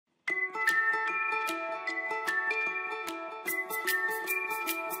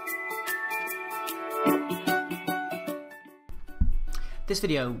This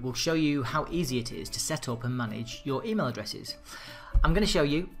video will show you how easy it is to set up and manage your email addresses. I'm going to show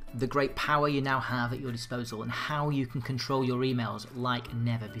you the great power you now have at your disposal and how you can control your emails like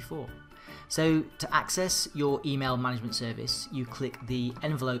never before. So to access your email management service, you click the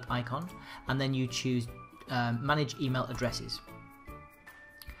envelope icon and then you choose manage email addresses.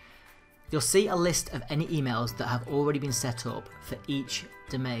 You'll see a list of any emails that have already been set up for each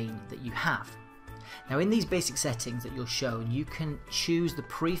domain that you have. Now in these basic settings that you're shown, you can choose the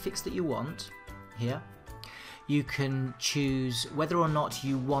prefix that you want here. You can choose whether or not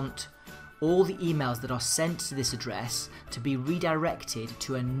you want all the emails that are sent to this address to be redirected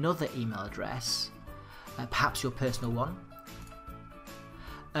to another email address, perhaps your personal one,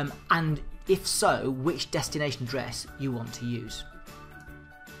 and if so, which destination address you want to use.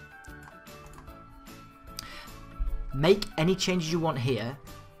 Make any changes you want here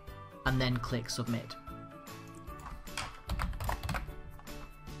and then click submit.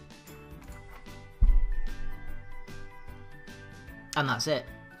 And that's it.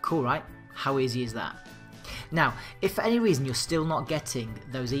 Cool, right? How easy is that? Now, if for any reason you're still not getting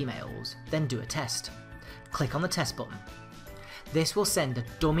those emails, then do a test. Click on the test button. This will send a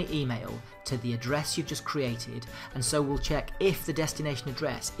dummy email to the address you've just created, and so we'll check if the destination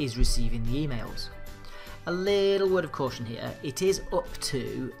address is receiving the emails. A little word of caution here, it is up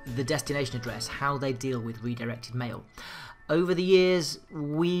to the destination address how they deal with redirected mail. Over the years,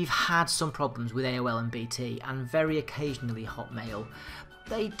 we've had some problems with AOL and BT, and very occasionally Hotmail.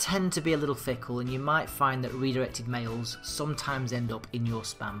 They tend to be a little fickle, and you might find that redirected mails sometimes end up in your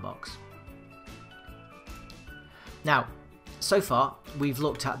spam box. Now, so far, we've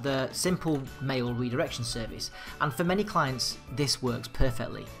looked at the simple mail redirection service, and for many clients, this works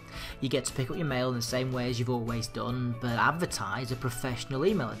perfectly. You get to pick up your mail in the same way as you've always done, but advertise a professional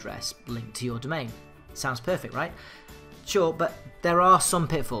email address linked to your domain. Sounds perfect, right? Sure, but there are some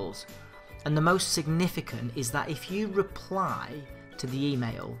pitfalls, and the most significant is that if you reply to the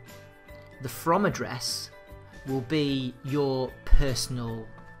email, the from address will be your personal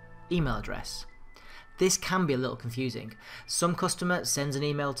email address. This can be a little confusing. Some customer sends an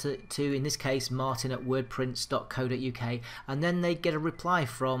email to in this case, martin@wordprints.co.uk, and then they get a reply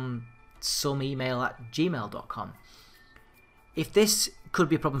from some email at gmail.com. If this could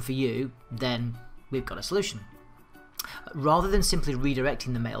be a problem for you, then we've got a solution. Rather than simply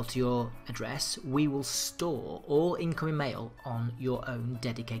redirecting the mail to your address, we will store all incoming mail on your own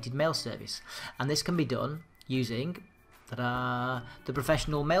dedicated mail service. And this can be done using the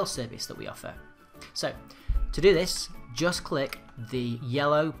professional mail service that we offer. So, to do this, just click the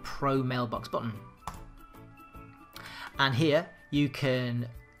yellow Pro Mailbox button. And here you can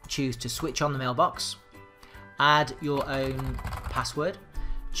choose to switch on the mailbox, add your own password,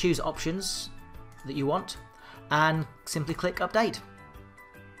 choose options that you want, and simply click update.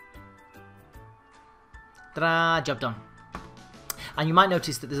 Ta-da! Job done. And you might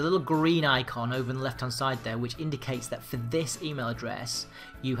notice that there's a little green icon over on the left hand side there which indicates that for this email address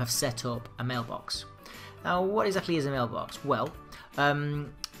you have set up a mailbox. Now what exactly is a mailbox? Well,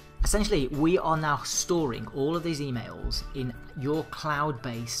 essentially we are now storing all of these emails in your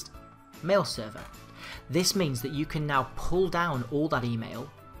cloud-based mail server. This means that you can now pull down all that email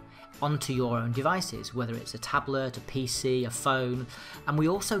onto your own devices, whether it's a tablet, a PC, a phone, and we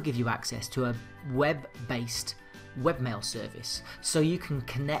also give you access to a web-based webmail service, so you can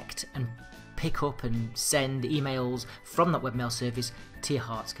connect and pick up and send emails from that webmail service to your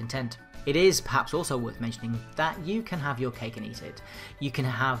heart's content. It is perhaps also worth mentioning that you can have your cake and eat it. You can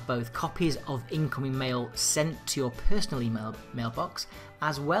have both copies of incoming mail sent to your personal email mailbox,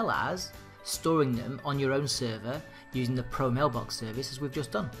 as well as storing them on your own server using the Pro Mailbox service as we've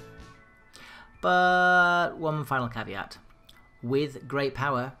just done. But one final caveat. With great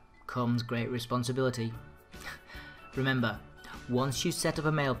power comes great responsibility. Remember, once you set up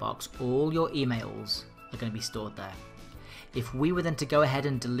a mailbox, all your emails are going to be stored there. If we were then to go ahead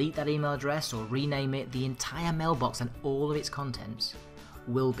and delete that email address or rename it, the entire mailbox and all of its contents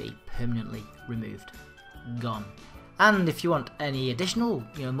will be permanently removed. Gone. And if you want any additional,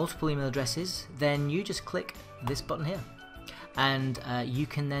 multiple email addresses, then you just click this button here. And you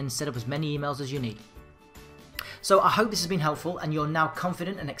can then set up as many emails as you need. So I hope this has been helpful and you're now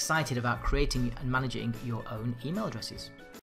confident and excited about creating and managing your own email addresses.